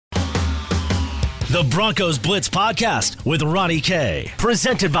The Broncos Blitz Podcast with Ronnie K.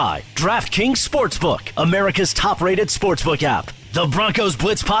 Presented by DraftKings Sportsbook, America's top-rated sportsbook app. The Broncos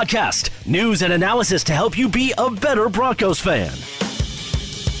Blitz Podcast. News and analysis to help you be a better Broncos fan.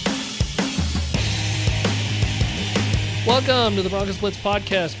 Welcome to the Broncos Blitz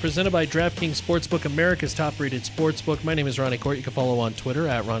Podcast, presented by DraftKings Sportsbook, America's top-rated sportsbook. My name is Ronnie Court. You can follow on Twitter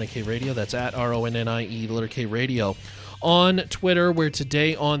at Ronnie K Radio. That's at RONNIE, the letter K Radio. On Twitter, where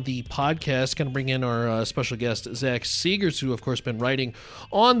today on the podcast, going to bring in our special guest, Zach Seegers, who, of course, been writing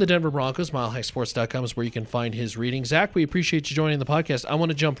on the Denver Broncos. MileHighSports.com is where you can find his reading. Zach, we appreciate you joining the podcast. I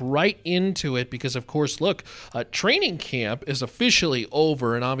want to jump right into it because, of course, look, training camp is officially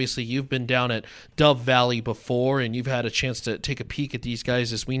over, and obviously you've been down at Dove Valley before, and you've had a chance to take a peek at these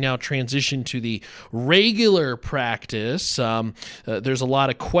guys as we now transition to the regular practice. There's a lot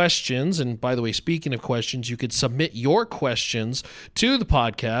of questions, and by the way, speaking of questions, you could submit your questions to the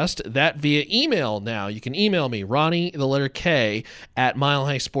podcast, that via email now. You can email me, Ronnie, the letter K, at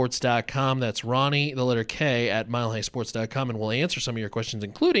milehighsports.com. That's Ronnie, the letter K, at milehighsports.com, and we'll answer some of your questions,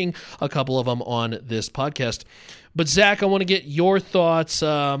 including a couple of them on this podcast. But, Zach, I want to get your thoughts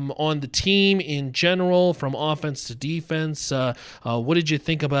on the team in general, from offense to defense. What did you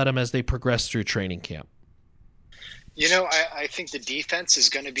think about them as they progressed through training camp? You know, I think the defense is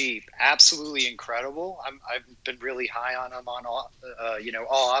going to be absolutely incredible. I've been really high on them on all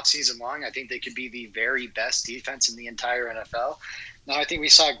offseason long. I think they could be the very best defense in the entire NFL. Now, I think we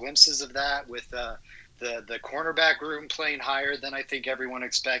saw glimpses of that with the cornerback room playing higher than I think everyone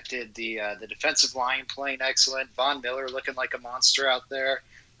expected. The defensive line playing excellent. Von Miller looking like a monster out there.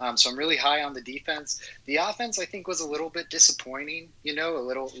 So I'm really high on the defense. The offense, I think, was a little bit disappointing, a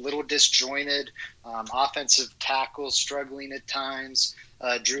little disjointed. Offensive tackles struggling at times.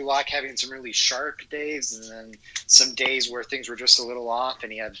 Drew Lock having some really sharp days, and then some days where things were just a little off,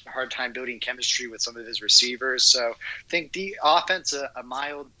 and he had a hard time building chemistry with some of his receivers. So I think the offense, a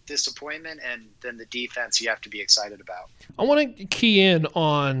mild disappointment, and then the defense you have to be excited about. I want to key in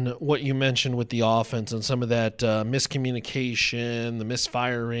on what you mentioned with the offense and some of that miscommunication, the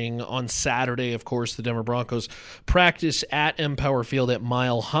misfiring. On Saturday, of course, the Denver Broncos practiced at Empower Field at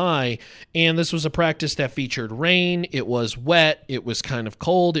Mile High, and this was a practice that featured rain. It was wet. It was kind of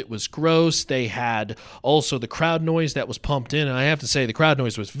cold. It was gross. They had also the crowd noise that was pumped in, and I have to say the crowd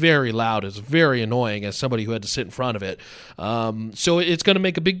noise was very loud. It was very annoying as somebody who had to sit in front of it. So it's going to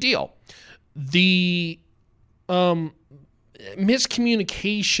make a big deal. The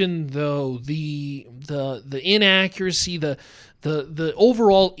miscommunication, though, the inaccuracy, the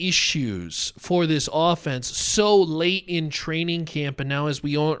overall issues for this offense so late in training camp, and now as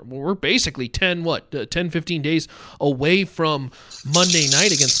we're basically 10-15 days away from Monday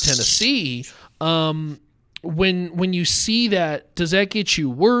night against Tennessee. When you see that, does that get you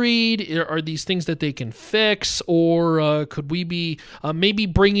worried? Are these things that they can fix, or could we be maybe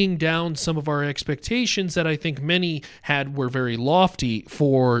bringing down some of our expectations that I think many had were very lofty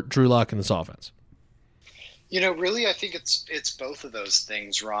for Drew Lock and this offense? Really, I think it's both of those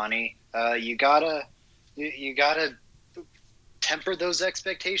things, Ronnie. You gotta temper those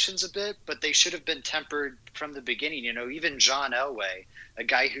expectations a bit, but they should have been tempered from the beginning. Even John Elway, a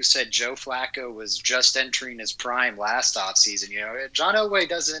guy who said Joe Flacco was just entering his prime last offseason. John Elway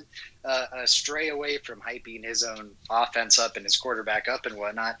doesn't stray away from hyping his own offense up and his quarterback up and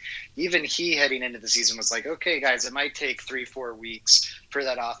whatnot. Even he, heading into the season, was like, okay, guys, it might take 3-4 weeks for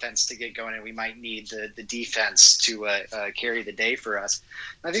that offense to get going, and we might need the defense to carry the day for us.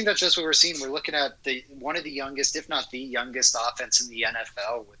 And I think that's just what we're seeing. We're looking at one of the youngest, if not the youngest, offense in the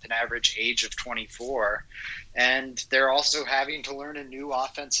NFL with an average age of 24. And they're also having to learn a new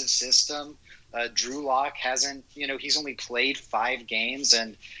offensive system. Drew Lock hasn't, he's only played 5 games,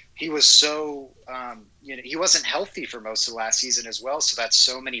 and he was he wasn't healthy for most of last season as well. So that's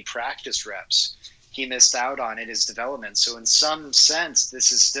so many practice reps he missed out on in his development. So in some sense,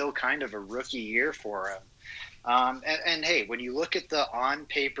 this is still kind of a rookie year for him. And hey, when you look at the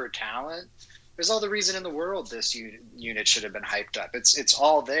on-paper talent, there's all the reason in the world this unit should have been hyped up. It's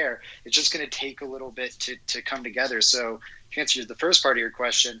all there. It's just going to take a little bit to come together. So to answer the first part of your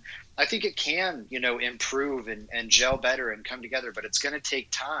question, I think it can, improve and gel better and come together, but it's going to take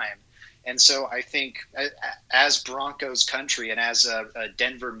time. And so I think as Broncos country and as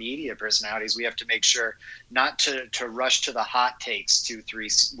Denver media personalities, we have to make sure not to rush to the hot takes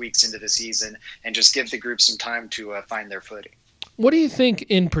 2-3 weeks into the season and just give the group some time to find their footing. What do you think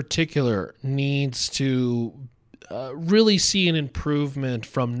in particular needs to really see an improvement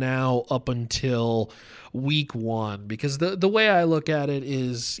from now up until week one? Because the way I look at it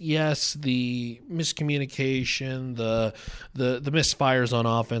is, yes, the miscommunication, the misfires on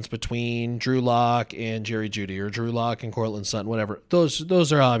offense between Drew Lock and Jerry Jeudy, or Drew Lock and Cortland Sutton, whatever.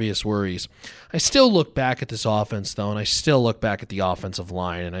 Those are obvious worries. I still look back at this offense, though, and I still look back at the offensive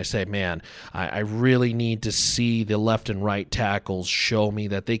line, and I say, man, I really need to see the left and right tackles show me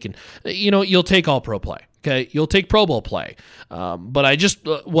that they can, you'll take all pro play. Okay, you'll take Pro Bowl play,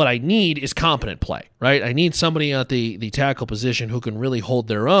 but what I need is competent play, right? I need somebody at the tackle position who can really hold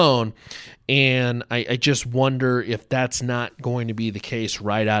their own, and I just wonder if that's not going to be the case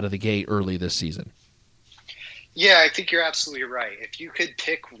right out of the gate early this season. Yeah, I think you're absolutely right. If you could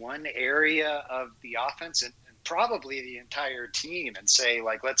pick one area of the offense and probably the entire team and say,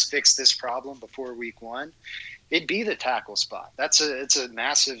 like, let's fix this problem before week one, it'd be the tackle spot. It's a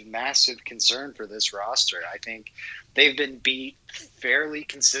massive, massive concern for this roster. I think they've been beat fairly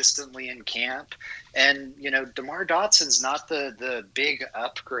consistently in camp. And, DeMar Dotson's not the big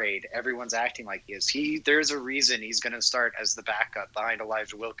upgrade everyone's acting like he is. There's a reason he's going to start as the backup behind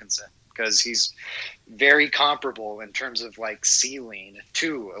Elijah Wilkinson, because he's very comparable in terms of like ceiling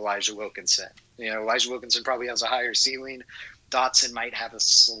to Elijah Wilkinson. Elijah Wilkinson probably has a higher ceiling. Dotson might have a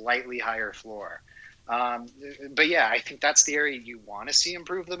slightly higher floor. But yeah, I think that's the area you want to see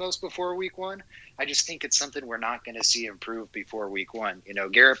improve the most before week one. I just think it's something we're not going to see improve before week one.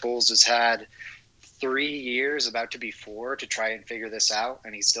 Garrett Bowles has had 3 years, about to be 4, to try and figure this out,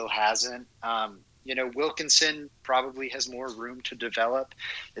 and he still hasn't. Wilkinson probably has more room to develop.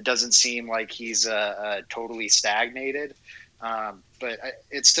 It doesn't seem like he's totally stagnated. But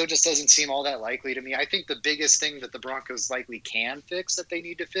it still just doesn't seem all that likely to me. I think the biggest thing that the Broncos likely can fix, that they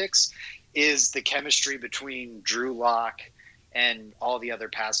need to fix, is the chemistry between Drew Lock and all the other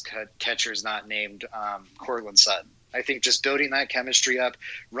pass catchers not named Cortland Sutton. I think just building that chemistry up,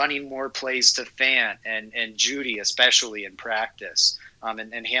 running more plays to Fant and Jeudy, especially in practice,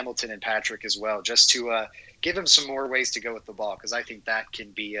 and Hamilton and Patrick as well, just to give him some more ways to go with the ball, because I think that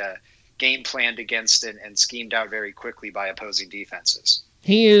can be game planned against and schemed out very quickly by opposing defenses.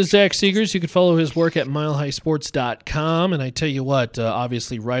 He is Zach Seegers. You can follow his work at milehighsports.com. And I tell you what,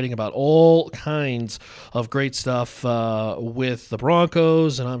 obviously writing about all kinds of great stuff with the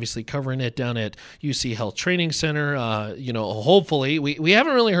Broncos, and obviously covering it down at UC Health Training Center. Hopefully, we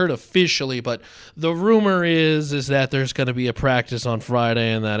haven't really heard officially, but the rumor is that there's going to be a practice on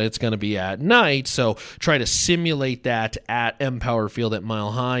Friday and that it's going to be at night. So try to simulate that at Empower Field at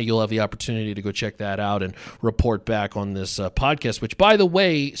Mile High. You'll have the opportunity to go check that out and report back on this podcast, which, by the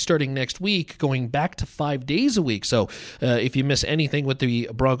way, starting next week, going back to 5 days a week. So if you miss anything with the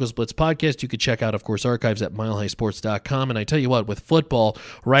Broncos Blitz podcast, you could check out, of course, archives at milehighsports.com. And I tell you what, with football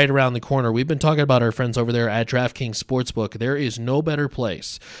right around the corner, we've been talking about our friends over there at DraftKings Sportsbook. There is no better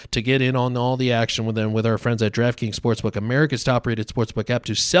place to get in on all the action with our friends at DraftKings Sportsbook, America's top-rated sportsbook app.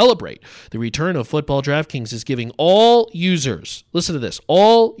 To celebrate the return of football, DraftKings is giving all users, listen to this,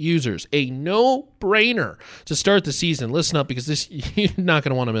 all users, a no-brainer to start the season. Listen up, because this you're not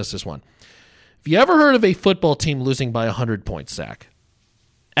going to want to miss this one. Have you ever heard of a football team losing by 100 points, Zach?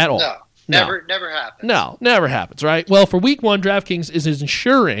 At all? No. Never happens. No, never happens, right? Well, for week one, DraftKings is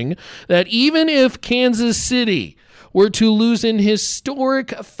ensuring that even if Kansas City were to lose in historic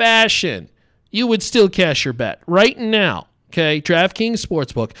fashion, you would still cash your bet right now. Okay, DraftKings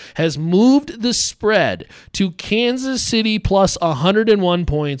Sportsbook has moved the spread to Kansas City plus 101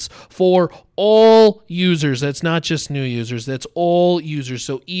 points for all users. That's not just new users, that's all users.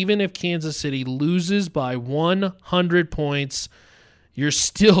 So even if Kansas City loses by 100 points, you're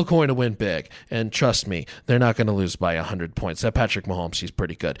still going to win big. And trust me, they're not going to lose by 100 points. That Patrick Mahomes, he's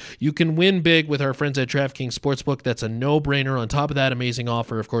pretty good. You can win big with our friends at DraftKings Sportsbook. That's a no-brainer. On top of that amazing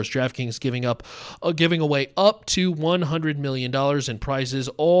offer, of course, DraftKings giving away up to $100 million in prizes.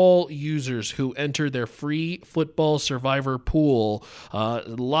 All users who enter their free football survivor pool. A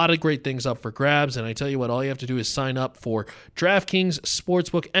lot of great things up for grabs. And I tell you what, all you have to do is sign up for DraftKings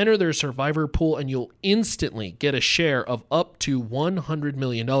Sportsbook, enter their survivor pool, and you'll instantly get a share of up to $100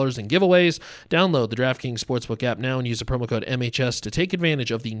 million in giveaways. Download the DraftKings Sportsbook app now and use the promo code MHS to take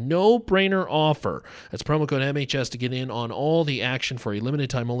advantage of the no-brainer offer. That's promo code MHS to get in on all the action for a limited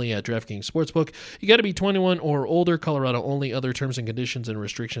time only at DraftKings Sportsbook. You got to be 21 or older, Colorado only. Other terms and conditions and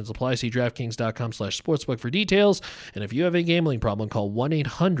restrictions apply. See DraftKings.com/sportsbook for details. And if you have a gambling problem, call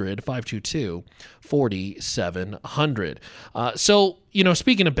 1-800-522-4700. So,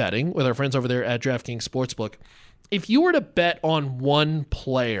 speaking of betting with our friends over there at DraftKings Sportsbook, if you were to bet on one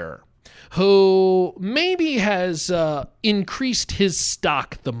player who maybe has increased his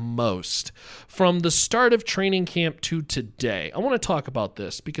stock the most from the start of training camp to today. I want to talk about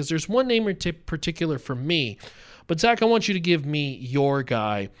this because there's one name in particular for me. But, Zach, I want you to give me your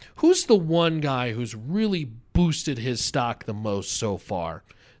guy. Who's the one guy who's really boosted his stock the most so far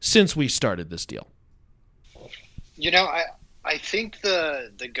since we started this deal? I think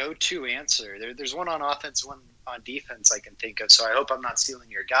the go-to answer, there's one on offense, one on defense I can think of, so I hope I'm not stealing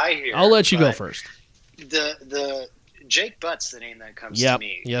your guy here. I'll let you go first. The Jake Butt's the name that comes to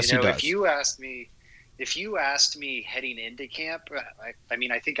me. Yes, he does. If you asked me heading into camp,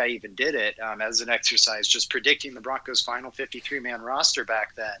 I think I even did it as an exercise, just predicting the Broncos' final 53-man roster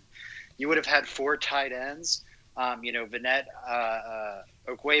back then. You would have had 4 tight ends, Vanette,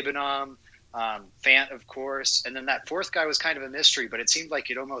 Okwebanam, Fant, of course, and then that 4th guy was kind of a mystery, but it seemed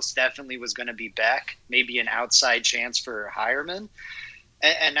like it almost definitely was going to be Beck, maybe an outside chance for Hireman.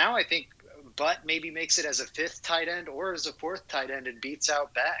 And now I think Butt maybe makes it as a 5th tight end or as a 4th tight end and beats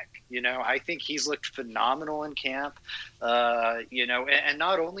out Beck. I think he's looked phenomenal in camp. And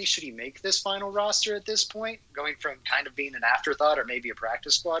not only should he make this final roster at this point, going from kind of being an afterthought or maybe a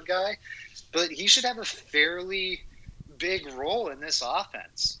practice squad guy, but he should have a fairly big role in this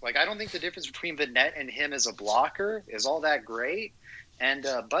offense. Like, I don't think the difference between Vanette and him as a blocker is all that great. And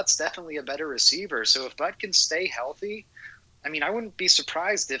Butt's definitely a better receiver. So if Butt can stay healthy, I wouldn't be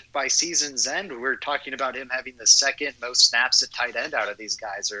surprised if by season's end we're talking about him having the 2nd most snaps at tight end out of these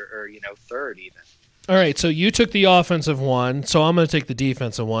guys, or 3rd even. All right, so you took the offensive one, so I'm going to take the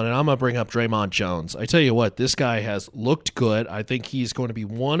defensive one, and I'm going to bring up Draymond Jones. I tell you what, this guy has looked good. I think he's going to be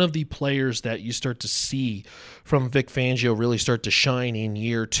one of the players that you start to see from Vic Fangio really start to shine in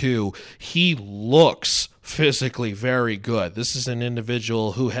year 2. He looks physically very good. This is an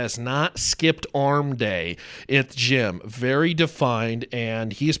individual who has not skipped arm day at the gym. Very defined,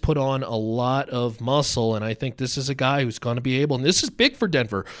 and he's put on a lot of muscle, and I think this is a guy who's going to be able, and this is big for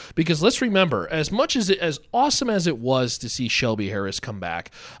Denver, because let's remember, as awesome as it was to see Shelby Harris come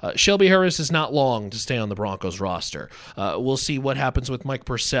back, Shelby Harris is not long to stay on the Broncos roster. We'll see what happens with Mike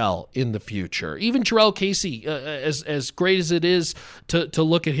Purcell in the future. Even Jarrell Casey, as great as it is to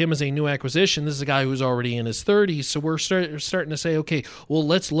look at him as a new acquisition, this is a guy who's already in his 30s, so we're starting to say, okay, well,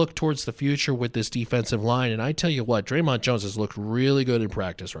 let's look towards the future with this defensive line. And I tell you what, Draymond Jones has looked really good in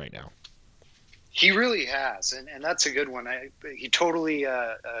practice right now. He really has, and that's a good one. He totally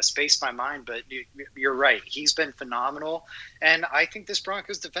spaced my mind, but you're right. He's been phenomenal, and I think this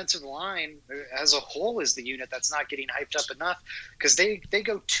Broncos defensive line as a whole is the unit that's not getting hyped up enough, because they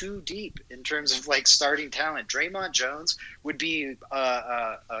go too deep in terms of like starting talent. Draymond Jones would be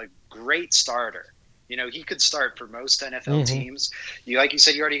a great starter. He could start for most NFL teams. Like you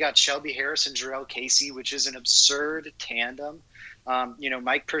said, you already got Shelby Harris and Jarrell Casey, which is an absurd tandem.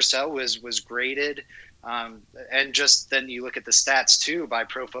 Mike Purcell was graded. And just then you look at the stats, too, by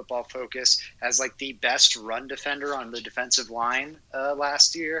Pro Football Focus as like the best run defender on the defensive line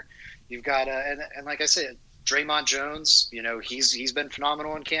last year. You've got, and like I said, Draymond Jones, he's been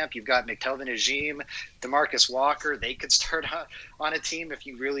phenomenal in camp. You've got McTelvin Agim, DeMarcus Walker. They could start on a team if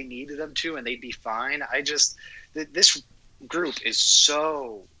you really needed them to, and they'd be fine. This group is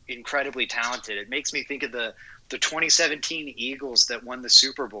so incredibly talented. It makes me think of the 2017 Eagles that won the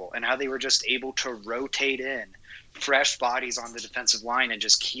Super Bowl and how they were just able to rotate in fresh bodies on the defensive line and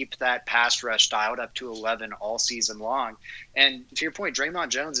just keep that pass rush dialed up to 11 all season long. And to your point, Draymond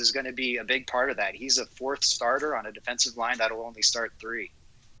Jones is going to be a big part of that. He's a 4th starter on a defensive line that'll only start 3.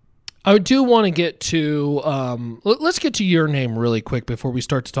 I do want to get to let's get to your name really quick before we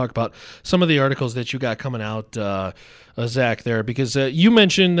start to talk about some of the articles that you got coming out, Zach, there, because you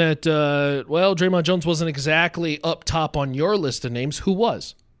mentioned that, Draymond Jones wasn't exactly up top on your list of names. Who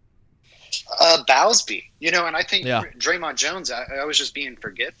was? Bowsby, and I think Draymond Jones, I was just being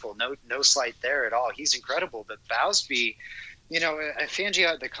forgetful. No slight there at all. He's incredible. But Bowsby, Fangio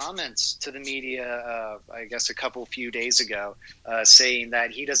had the comments to the media, I guess a few days ago, saying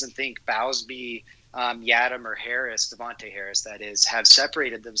that he doesn't think Bowsby, Yadam, or Harris, Devontae Harris, that is, have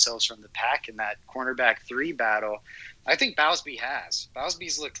separated themselves from the pack in that cornerback 3 battle. I think Bowsby has.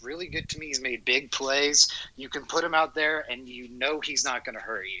 Bowsby's looked really good to me. He's made big plays. You can put him out there, and he's not going to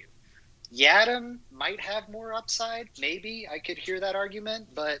hurt you. Yadam might have more upside. Maybe I could hear that argument,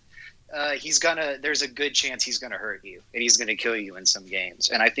 but there's a good chance he's going to hurt you and he's going to kill you in some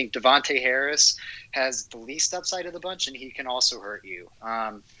games. And I think Devontae Harris has the least upside of the bunch, and he can also hurt you.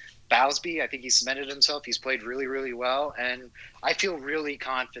 Bowsby, I think he cemented himself. He's played really, really well. And I feel really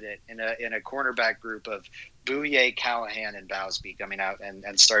confident in a cornerback group of Bouye, Callahan, and Bowsby coming out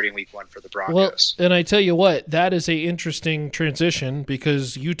and starting week 1 for the Broncos. Well, and I tell you what, that is a interesting transition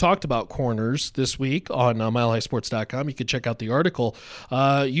because you talked about corners this week on milehighsports.com. You could check out the article.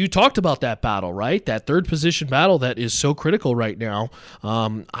 You talked about that battle, right? That third position battle that is so critical right now.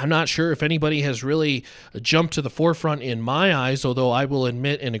 I'm not sure if anybody has really jumped to the forefront in my eyes, although I will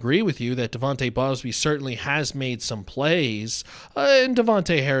admit and agree with you that Devontae Bosby certainly has made some plays, and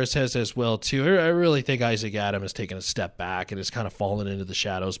Devontae Harris has as well, too. I really think Isaac Adam has taken a step back and has kind of fallen into the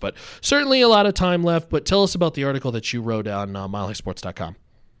shadows, but certainly a lot of time left. But tell us about the article that you wrote on milehighsports.com.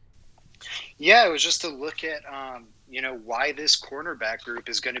 Yeah, it was just to look at why this cornerback group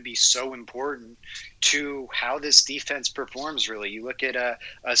is going to be so important to how this defense performs. Really, you look at a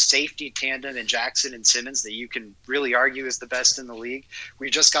safety tandem in Jackson and Simmons that you can really argue is the best in the league. We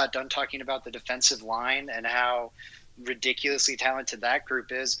just got done talking about the defensive line and how ridiculously talented that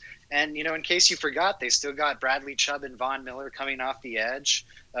group is. And, in case you forgot, they still got Bradley Chubb and Von Miller coming off the edge.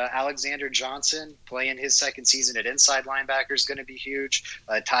 Alexander Johnson playing his second season at inside linebacker is going to be huge.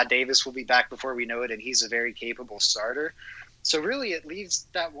 Todd Davis will be back before we know it, and he's a very capable starter. So really it leaves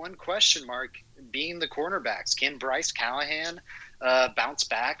that one question mark being the cornerbacks. Can Bryce Callahan bounce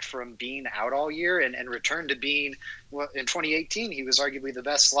back from being out all year and return to being, well, in 2018, he was arguably the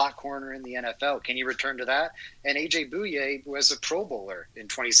best slot corner in the NFL. Can he return to that? And A.J. Bouye was a Pro Bowler in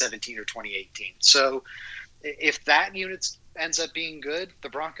 2017 or 2018. So if that unit ends up being good, the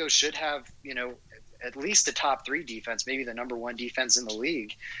Broncos should have, at least a top 3 defense, maybe the number 1 defense in the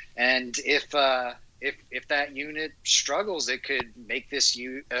league. And if that unit struggles, it could make this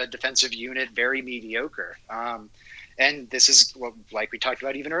defensive unit very mediocre. And this is what, like we talked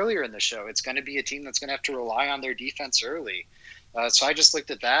about even earlier in the show, it's going to be a team that's going to have to rely on their defense early. So I just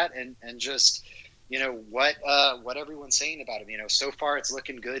looked at that and just, what everyone's saying about him. So far it's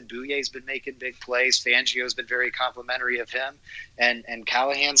looking good. Bouye's been making big plays. Fangio's been very complimentary of him. And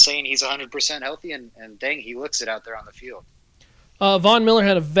Callahan's saying he's 100% healthy, and dang, he looks it out there on the field. Von Miller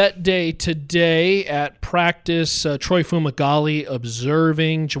had a vet day today at practice. Troy Fumagalli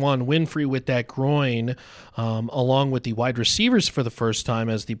observing Juwan Winfrey with that groin, along with the wide receivers for the first time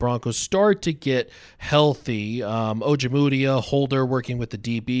as the Broncos start to get healthy. Ojemudia, Holder working with the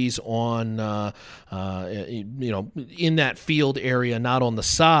DBs on, in that field area, not on the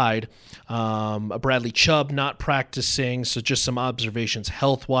side. Bradley Chubb not practicing, so just some observations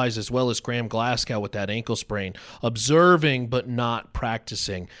health-wise, as well as Graham Glasgow with that ankle sprain. Observing, but not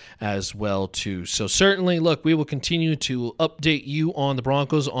practicing as well, too. So certainly, look, we will continue to update you on the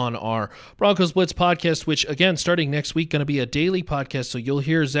Broncos on our Broncos Blitz podcast, which, again, starting next week, going to be a daily podcast, so you'll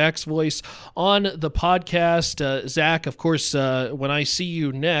hear Zach's voice on the podcast. Zach, of course, when I see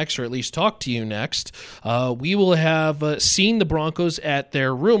you next, or at least talk to you next, we will have seen the Broncos at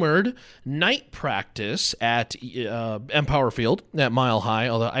their rumored night practice at Empower Field at Mile High,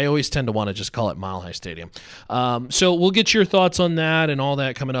 although I always tend to want to just call it Mile High Stadium. So we'll get your thoughts on that and all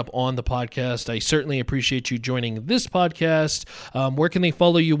that coming up on the podcast. I certainly appreciate you joining this podcast. Where can they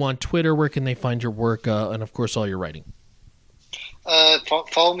follow you on Twitter? Where can they find your work? And of course, all your writing.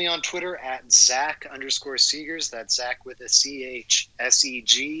 Follow me on Twitter at Zach_Segars. That's Zach with a CHSEGARS.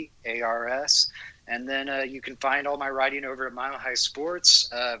 And then you can find all my writing over at Mile High Sports.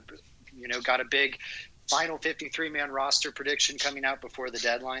 Got a big final 53-man roster prediction coming out before the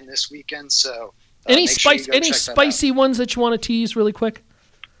deadline this weekend. So any spicy ones that you want to tease really quick?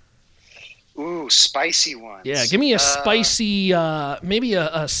 Ooh, spicy ones. Yeah, give me a spicy, maybe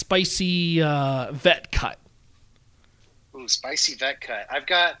a spicy vet cut. Ooh, spicy vet cut. I've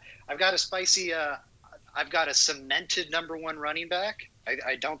got a spicy. I've got a cemented number 1 running back.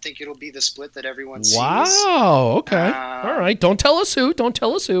 I don't think it'll be the split that everyone sees. Wow. Okay. All right. Don't tell us who.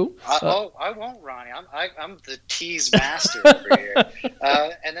 I won't, Ronnie. I'm the tease master over here.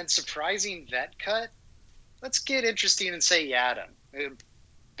 And then surprising vet cut. Let's get interesting and say Yadam.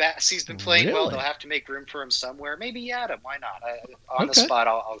 He's been playing well. They'll have to make room for him somewhere. Maybe Yadam. Why not? On the spot,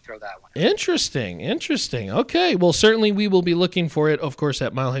 I'll throw that one. Interesting. Okay. Well, certainly we will be looking for it, of course,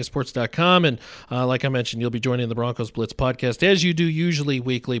 at milehighsports.com. And like I mentioned, you'll be joining the Broncos Blitz podcast, as you do usually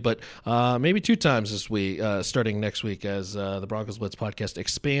weekly, but maybe 2 times this week, starting next week, as the Broncos Blitz podcast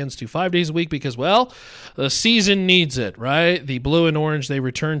expands to 5 days a week because, well, the season needs it, right? The blue and orange, they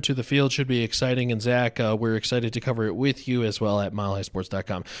return to the field, should be exciting. And, Zach, we're excited to cover it with you as well at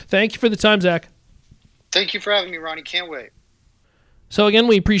milehighsports.com. Thank you for the time, Zach. Thank you for having me, Ronnie. Can't wait. So, again,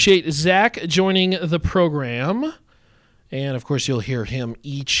 we appreciate Zach joining the program. And, of course, you'll hear him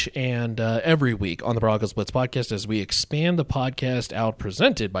each and every week on the Broncos Blitz podcast as we expand the podcast out,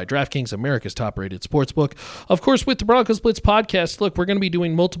 presented by DraftKings, America's top-rated sportsbook. Of course, with the Broncos Blitz podcast, look, we're going to be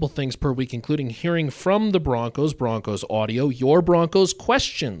doing multiple things per week, including hearing from the Broncos, Broncos audio, your Broncos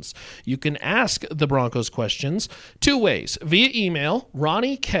questions. You can ask the Broncos questions two ways. Via email,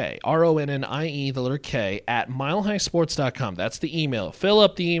 Ronnie K, RONNIE, the letter K, at milehighsports.com. That's the email. Fill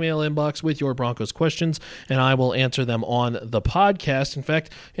up the email inbox with your Broncos questions, and I will answer them on the podcast. In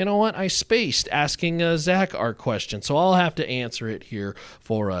fact, you know what? I spaced asking Zach our question, so I'll have to answer it here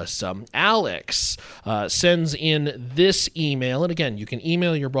for us. Alex sends in this email, and again, you can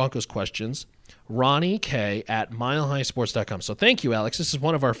email your Broncos questions, Ronnie K at milehighsports.com. So thank you, Alex. This is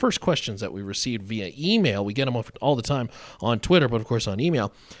one of our first questions that we received via email. We get them all the time on Twitter, but of course on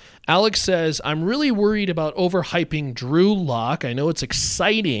email. Alex says, I'm really worried about overhyping Drew Lock. I know it's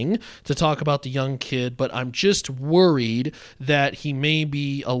exciting to talk about the young kid, but I'm just worried that he may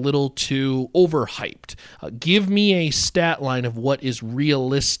be a little too overhyped. Give me a stat line of what is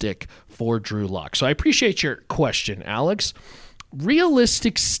realistic for Drew Lock. So I appreciate your question, Alex.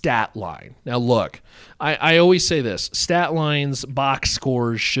 Realistic stat line. Now, look, I always say this. Stat lines, box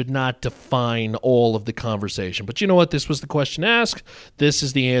scores should not define all of the conversation. But you know what? This was the question asked. This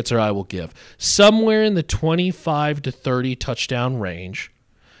is the answer I will give. Somewhere in the 25 to 30 touchdown range,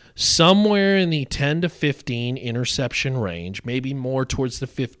 somewhere in the 10 to 15 interception range, maybe more towards the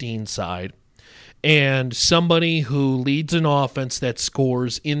 15 side, and somebody who leads an offense that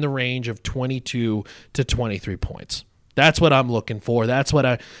scores in the range of 22 to 23 points. That's what I'm looking for. That's what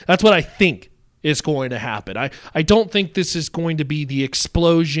I think is going to happen. I don't think this is going to be the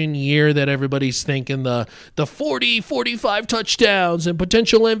explosion year that everybody's thinking, the 40, 45 touchdowns and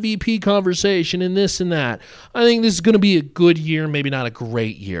potential MVP conversation and this and that. I think this is going to be a good year, maybe not a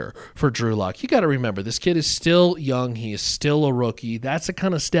great year for Drew Lock. You got to remember, this kid is still young. He is still a rookie. That's the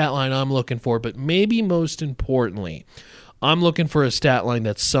kind of stat line I'm looking for, but maybe most importantly, I'm looking for a stat line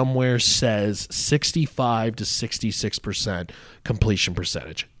that somewhere says 65 to 66% completion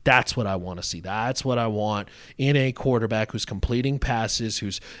percentage. That's what I want to see. That's what I want in a quarterback who's completing passes,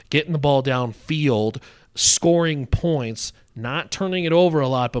 who's getting the ball downfield, scoring points, not turning it over a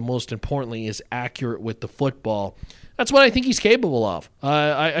lot, but most importantly is accurate with the football. That's what I think he's capable of.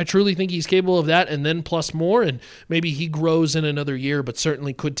 I truly think he's capable of that, and then plus more, and maybe he grows in another year, but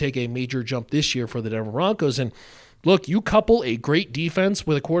certainly could take a major jump this year for the Denver Broncos. And look, you couple a great defense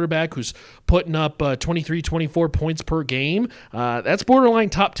with a quarterback who's putting up 23, 24 points per game. That's borderline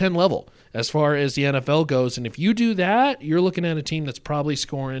top 10 level as far as the NFL goes. And if you do that, you're looking at a team that's probably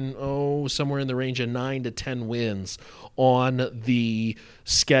scoring, somewhere in the range of 9 to 10 wins on the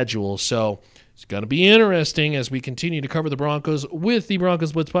schedule. So it's going to be interesting as we continue to cover the Broncos with the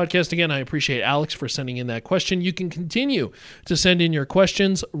Broncos Blitz podcast. Again, I appreciate Alex for sending in that question. You can continue to send in your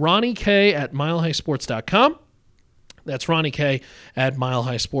questions. Ronnie K at milehighsports.com. That's Ronnie K at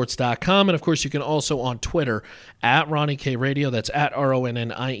milehighsports.com. And, of course, you can also on Twitter at Ronnie K Radio. That's at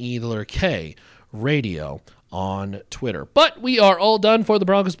RONNIE, the letter K, Radio on Twitter. But we are all done for the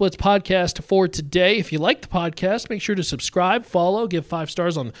Broncos Blitz podcast for today. If you like the podcast, make sure to subscribe, follow, give 5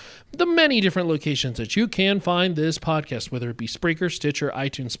 stars on the many different locations that you can find this podcast, whether it be Spreaker, Stitcher,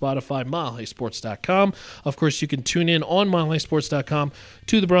 iTunes, Spotify, milehighsports.com. Of course, you can tune in on milehighsports.com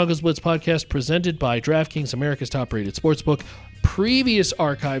to the Broncos Blitz podcast presented by DraftKings, America's top-rated sportsbook. Previous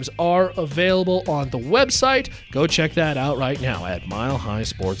archives are available on the website. Go check that out right now at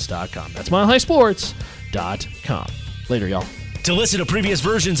milehighsports.com. That's milehighsports.com. Later, y'all. To listen to previous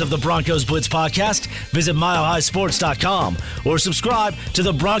versions of the Broncos Blitz podcast, visit milehighsports.com or subscribe to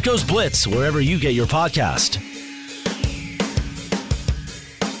the Broncos Blitz wherever you get your podcast.